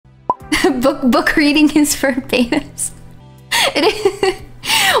book reading is for betas. It is.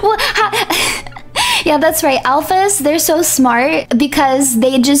 Well, yeah, that's right. Alphas, they're so smart because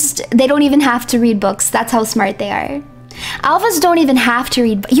they don't even have to read books. That's how smart they are. Alphas don't even have to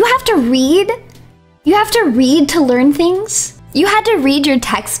read. You have to read? You have to read to learn things? You had to read your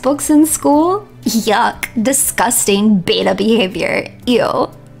textbooks in school? Yuck. Disgusting beta behavior. Ew.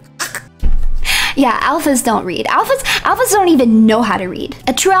 Yeah, alphas don't read. Alphas don't even know how to read.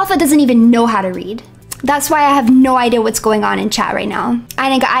 A true alpha doesn't even know how to read. That's why I have no idea what's going on in chat right now. I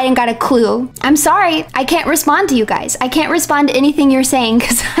didn't got a clue. I'm sorry. I can't respond to you guys. I can't respond to anything you're saying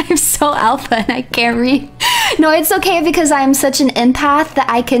because I'm so alpha and I can't read. No, it's okay because I'm such an empath that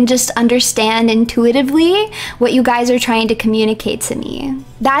I can just understand intuitively what you guys are trying to communicate to me.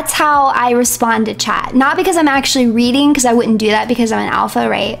 That's how I respond to chat. Not because I'm actually reading, because I wouldn't do that because I'm an alpha,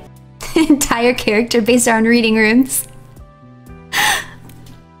 right? Entire character based on reading rooms.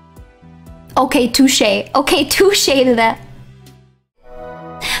 Okay, touche. Okay, touche to that.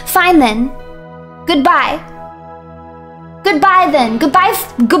 Fine then. Goodbye. Goodbye then.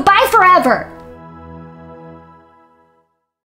 Goodbye forever.